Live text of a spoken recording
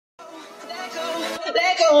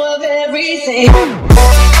Let go of everything.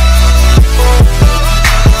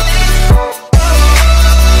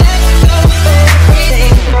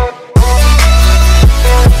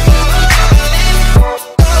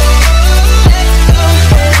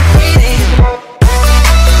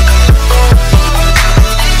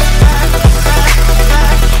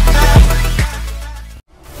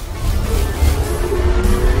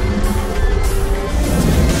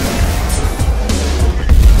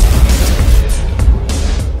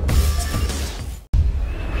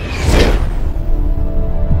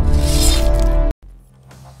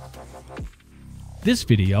 This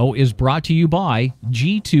video is brought to you by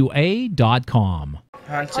G2A.com.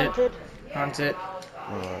 Haunted. Haunted.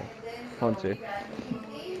 Haunted.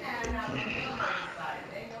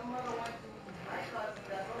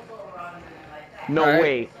 No, Alright.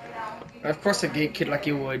 wait. Of course a gay kid like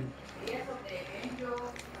you would.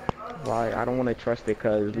 Why? I don't want to trust it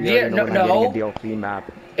because we Yeah, already know we're not getting a DLC map.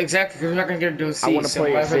 Exactly, because we're not going to get a DLC. I want to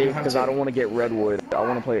play why it would you safe hunt because it? I don't want to get Redwood. I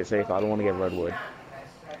want to play it safe. I don't want to get Redwood.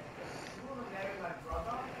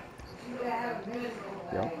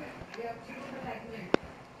 Yep.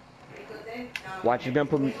 Watch, it's gonna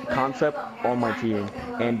put Concept on my team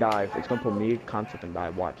and Dive. It's gonna put me, Concept, and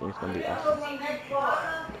Dive. Watch, and it's gonna be awesome.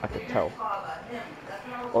 I can tell.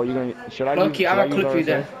 Oh, you're gonna? Should I Loki, use? I'm gonna clip you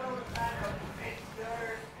then.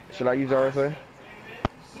 Should I use RSA?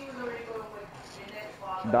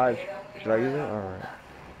 Dive. Should I use it? Alright.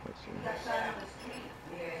 Let's see.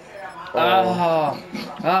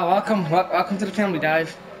 Welcome to the family,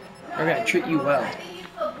 Dive. We're gonna treat you well,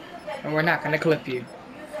 and we're not gonna clip you.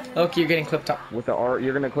 Loki, you're getting clipped up. With the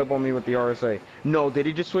you're gonna clip on me with the RSA. No, did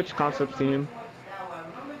he just switch Concept's team?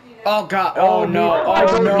 Oh God! Oh no! Oh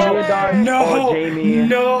no! No! Oh, Jamie.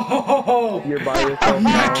 No! You're by yourself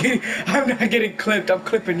now. I'm not getting clipped. I'm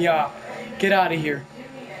clipping y'all. Get out of here.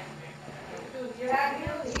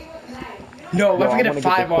 No, what if I get a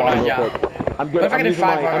 5 on y'all? I'm good. I'm using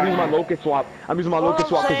my locust swap. I'm using my locust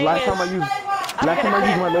swap because last time I used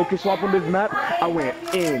my locust swap on this map, I went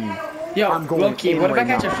in. Yo, I'm going Loki, in what if I right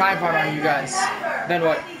catch now. a 5 on you guys? Then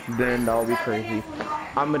what? Then that'll be crazy.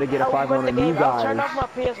 I'm gonna get a 5 on you guys. Turn off my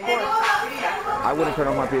PS4. I wouldn't turn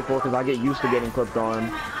off my PS4 because I get used to getting clipped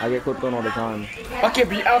on. I get clipped on all the time. Okay,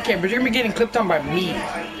 but you're gonna be getting clipped on by me.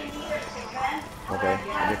 Okay,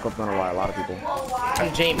 I get clipped on by a lot of people.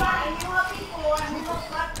 I'm Jamie.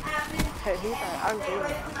 Hey, who's that? I'm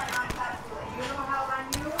Jamie.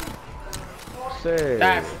 Say.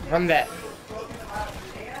 Dive from that.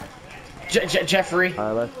 Jeffrey.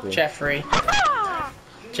 Let's see.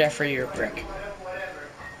 Jeffrey, you're a brick.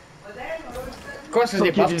 Of course, Some they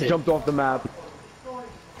kid buffed just it. jumped off the map.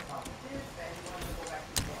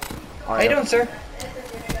 How you doing, sir?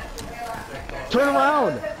 Turn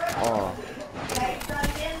around! Oh.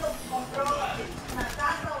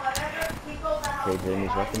 Okay,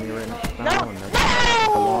 Jamie's wrecking me right now. And that's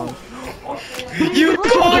long. You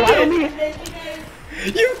caught it!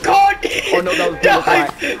 You caught it! Oh no, that was a single collide.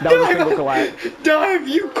 That was a single collide. Dive,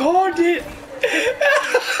 you caught it!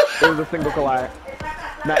 It was a single collide.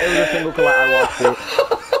 Nah, it was a single collide. I watched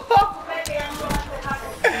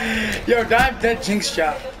it. Yo, Dive, that jinx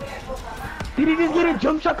shot. Did he just get a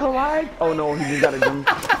jump shot collide? Oh no, he just got a jump.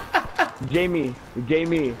 Jamie.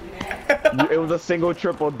 It was a single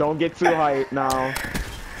triple. Don't get too hyped now.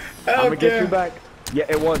 I'm gonna get you back. Yeah,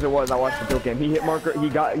 it was. I watched the kill cam. He hit marker. He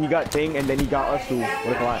got thing, and then he got us too. What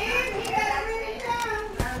a collide.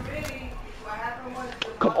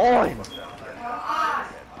 Come on.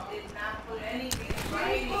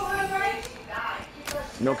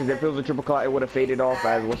 No, because if it was a triple collide, it would have faded off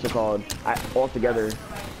as what's it called? All together.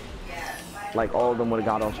 Like all of them would have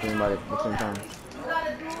got off screen by the same time.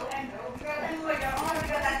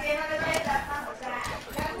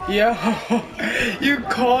 Yo, you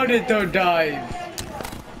caught it though, Dive.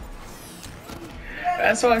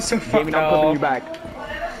 That's why I'm so fucking Jamie, I'm clipping you back.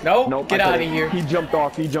 Nope, get out of here. He jumped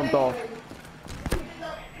off.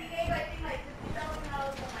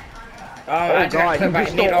 I God, he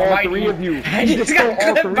just stole all 3 of you. I just got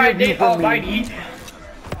clipped by Nate Almighty.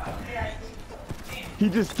 He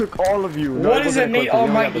just took all of you. What is it, Nate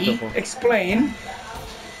Almighty? Explain.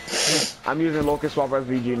 I'm using Locust Swap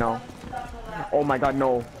SVG now. Oh my god,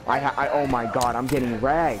 no. Oh my god, I'm getting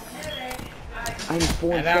wrecked. I'm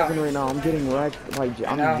 4-7 right now. I'm getting wrecked. Like,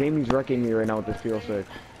 Jamie's wrecking me right now with this PO6.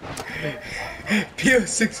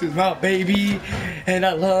 PO6 is my baby, and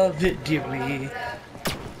I love it dearly.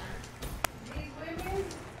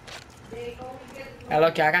 Hey,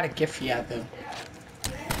 look, I got a gift for you though.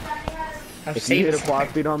 If you hit a quad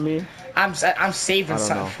speed on me, I'm saving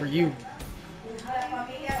something for you.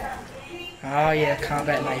 Oh yeah,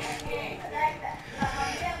 combat knife.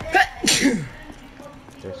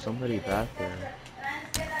 There's somebody back there.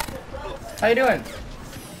 How you doing?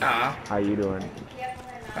 Ah, How you doing?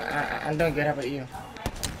 I'm doing good. How about you?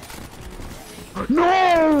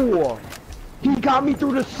 No! He got me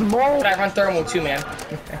through the smoke. But I run thermal too, man.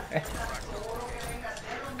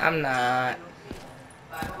 I'm not.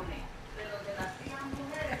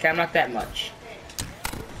 Okay, I'm not that much.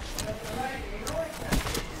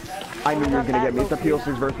 I knew you were gonna get me. It's the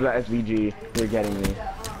Po6 versus the SVG. You're getting me.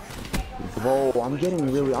 Bro, I'm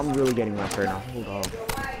really getting left right now. Hold up.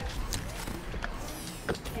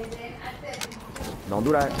 Don't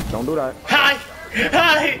do that. Don't do that. Hi!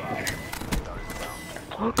 Hi!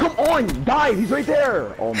 Come on! Dive! He's right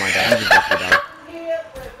there! Oh my god, he just left you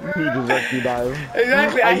dive. He just left you dive.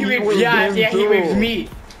 Exactly, he waved, yeah, he waved me.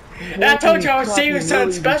 And I told you I was saving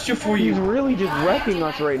something special for you. He's really just wrecking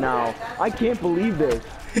us right now. I can't believe this.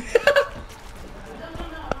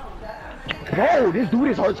 Bro, this dude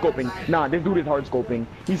is hard scoping. Nah, this dude is hard scoping.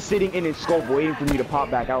 He's sitting in his scope waiting for me to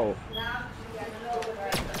pop back out.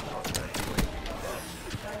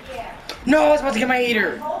 No, I was about to get my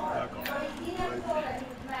heater.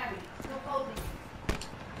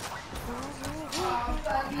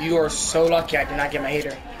 You are so lucky I did not get my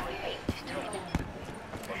heater.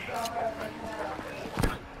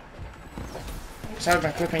 So I've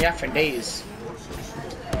been clipping out for days.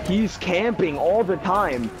 He's camping all the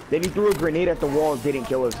time. Then he threw a grenade at the wall. Didn't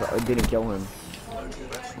kill us. Didn't kill him.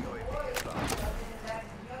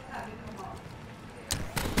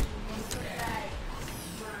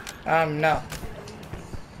 No.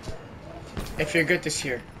 If you're good this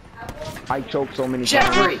year. I choked so many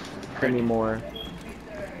Jeffrey! times anymore.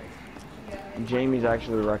 Jamie's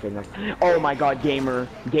actually recognized. Oh my god, gamer.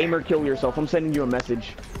 Gamer, kill yourself. I'm sending you a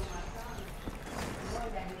message.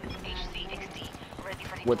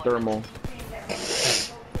 With thermal.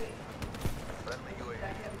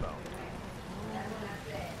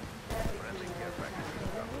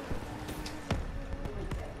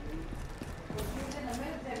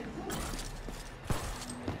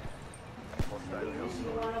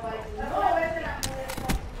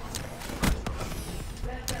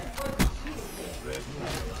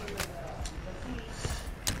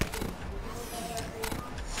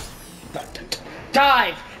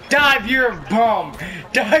 Dive! Dive, you're a bum!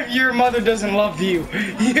 Dive, your mother doesn't love you!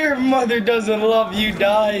 Your mother doesn't love you,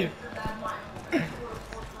 Dive!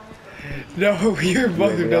 No, your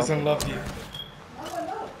mother doesn't love you.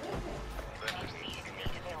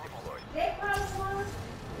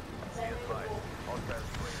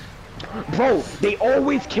 Bro, they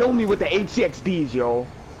always kill me with the HCXDs, yo.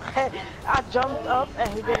 I jumped up and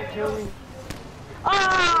he didn't kill me.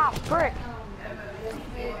 Ah, frick!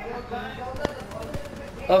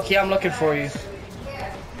 Okay, I'm looking for you.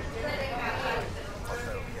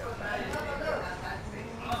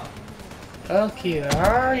 Okay, where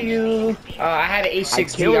are you? I had an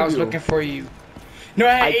H6D, I was looking for you. No,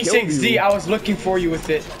 I had an H6D, I was looking for you with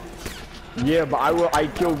it. Yeah, but I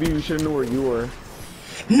killed you. You should have known where you were.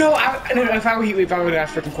 No, if I would have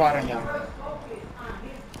freaking quad on you.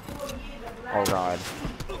 Oh god.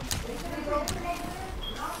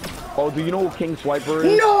 Oh, do you know who King Swiper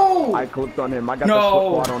is? No! I clipped on him. I got the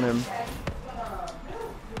slip quad on him.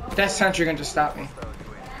 That sentry gonna just stop me.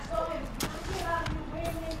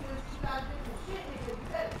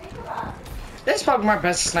 This is probably my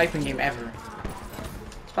best sniping game ever.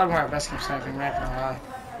 It's probably my best game sniping, right? Gonna lie.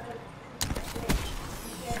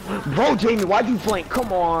 Bro, Jamie, why'd you flank?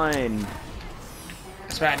 Come on.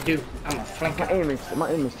 That's what I do. I'm a flanker. My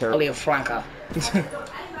aim is terrible. Only a flanker.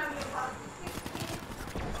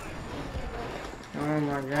 Oh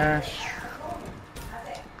my gosh.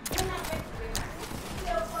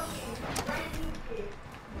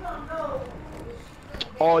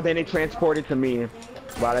 Oh, then it transported to me.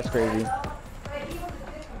 Wow, that's crazy.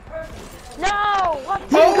 No! What?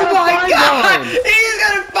 Oh my god! He's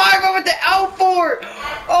got a 5 with the L4!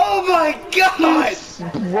 Oh my god!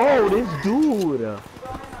 Bro, this dude.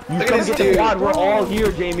 You come get the quad. We're all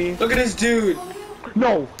here, Jamie. Look at this dude.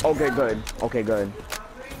 No. Okay, good. Okay, good.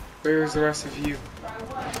 Where's the rest of you?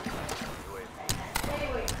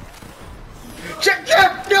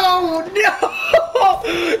 No! No!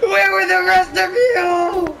 Where were the rest of you?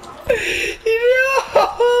 No!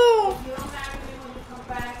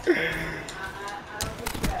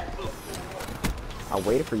 I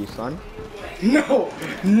waited for you, son. No!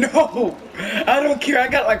 No! I don't care. I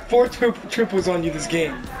got like 4 triples on you this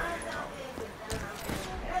game.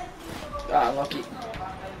 Ah, lucky.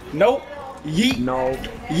 Nope. Yeet. No.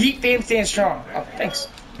 Yeet, fam, stand strong. Oh, thanks.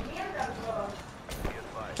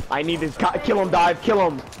 I need this. Kill him, dive. Kill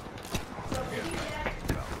him.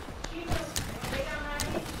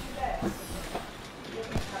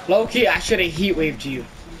 Low-key, I should have heat waved you.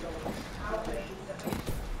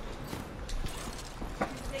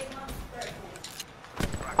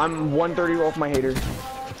 I'm 130 off my hater.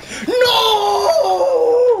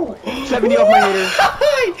 No! 70 off my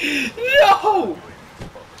hater. No!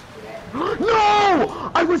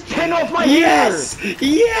 No! I was 10 off my Yes! hater.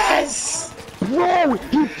 Yes! Bro,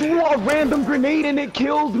 he threw a random grenade and it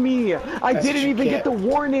killed me. I That's didn't what you even get the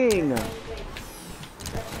warning.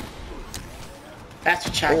 That's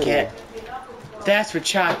what y'all get. That's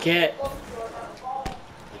what y'all get.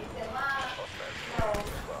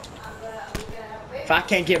 If I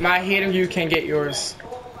can't get my hater, you can get yours.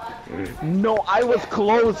 No, I was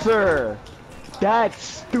closer. That's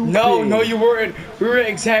stupid. No, you weren't. We were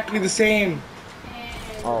exactly the same.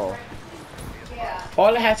 Oh.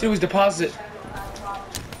 All I had to do was deposit.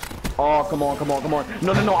 Oh, come on.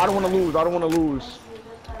 No, I don't want to lose.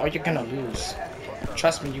 Oh, you're gonna lose.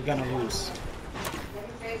 Trust me, you're gonna lose.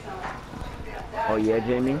 Oh, yeah,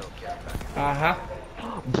 Jamie? Uh-huh.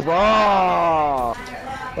 Bro.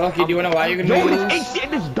 Lucky, do you wanna know why you're gonna lose?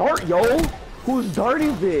 This dart, yo. Whose dart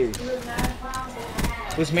is this?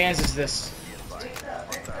 Whose man's is this?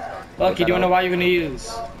 Lucky, do you wanna know why you're gonna use?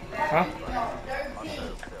 Huh?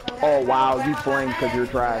 Oh, wow, you flamed because you're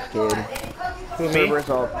trash, kid. Who, me? Cerberus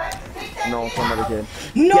up. No, some other kid.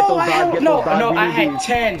 No, I had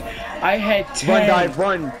 10. I had 10. Run, dive,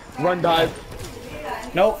 run, dive.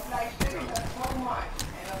 Nope.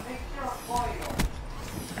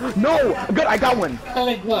 No, good, I got one. I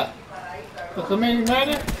like what? The Command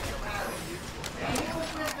United?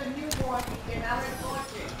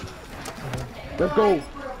 Let's go.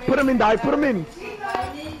 Put him in, dive, put him in.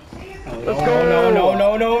 Let's go.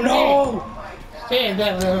 No. Stay in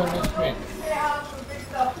that little screen.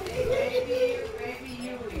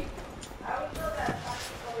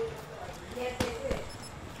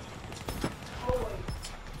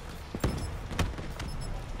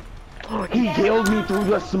 He killed me through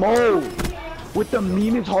the smoke with the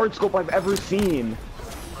meanest hardscope I've ever seen.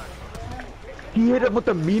 He hit him with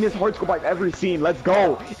the meanest hardscope I've ever seen. Let's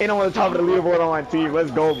go. And I'm on the top of the leaderboard on my team.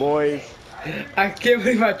 Let's go, boys. I can't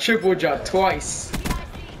believe I triple jump twice.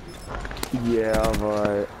 Yeah,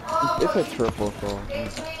 but it's a triple, so.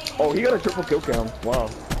 Oh, he got a triple kill cam. Wow.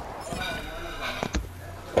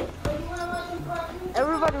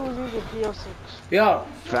 Everybody was using PO6. Yo,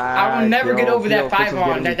 I will never get over that 5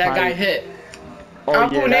 on that guy hit.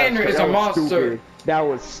 Uncle Nander is a monster. Stupid. That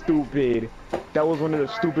was stupid. That was one of the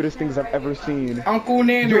stupidest things I've ever seen. Uncle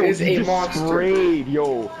Nander is a just monster. Sprayed,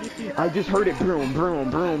 yo. I just heard it boom,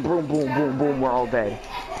 boom, boom, boom, boom, boom, boom. We're all dead.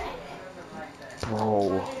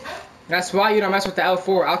 Bro. That's why you don't mess with the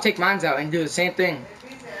L4. I'll take mines out and do the same thing.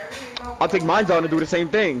 I'll take mine out and do the same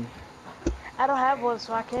thing. I don't have one,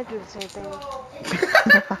 so I can't do the same thing.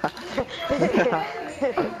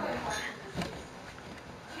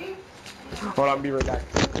 Hold on, be right back.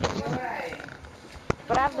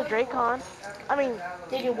 But I have the Dracon. I mean,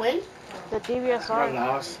 Did you win? the I DVSR.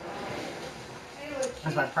 lost.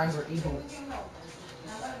 Because my friends were evil.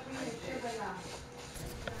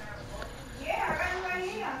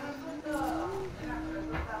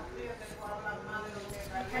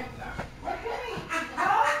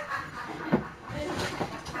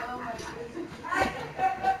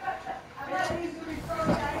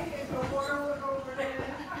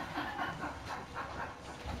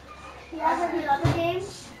 You have any other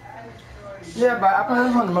games? Yeah, but I play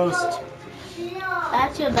this one the most.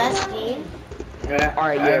 That's your best game? Yeah.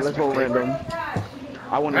 Alright, yeah, let's vote random.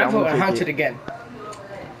 I want I'm voting to Hunted again.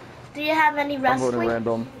 Do you have any I'm voting wrestling?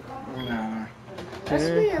 random. Nah.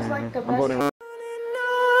 Wrestling is like the I'm best. voting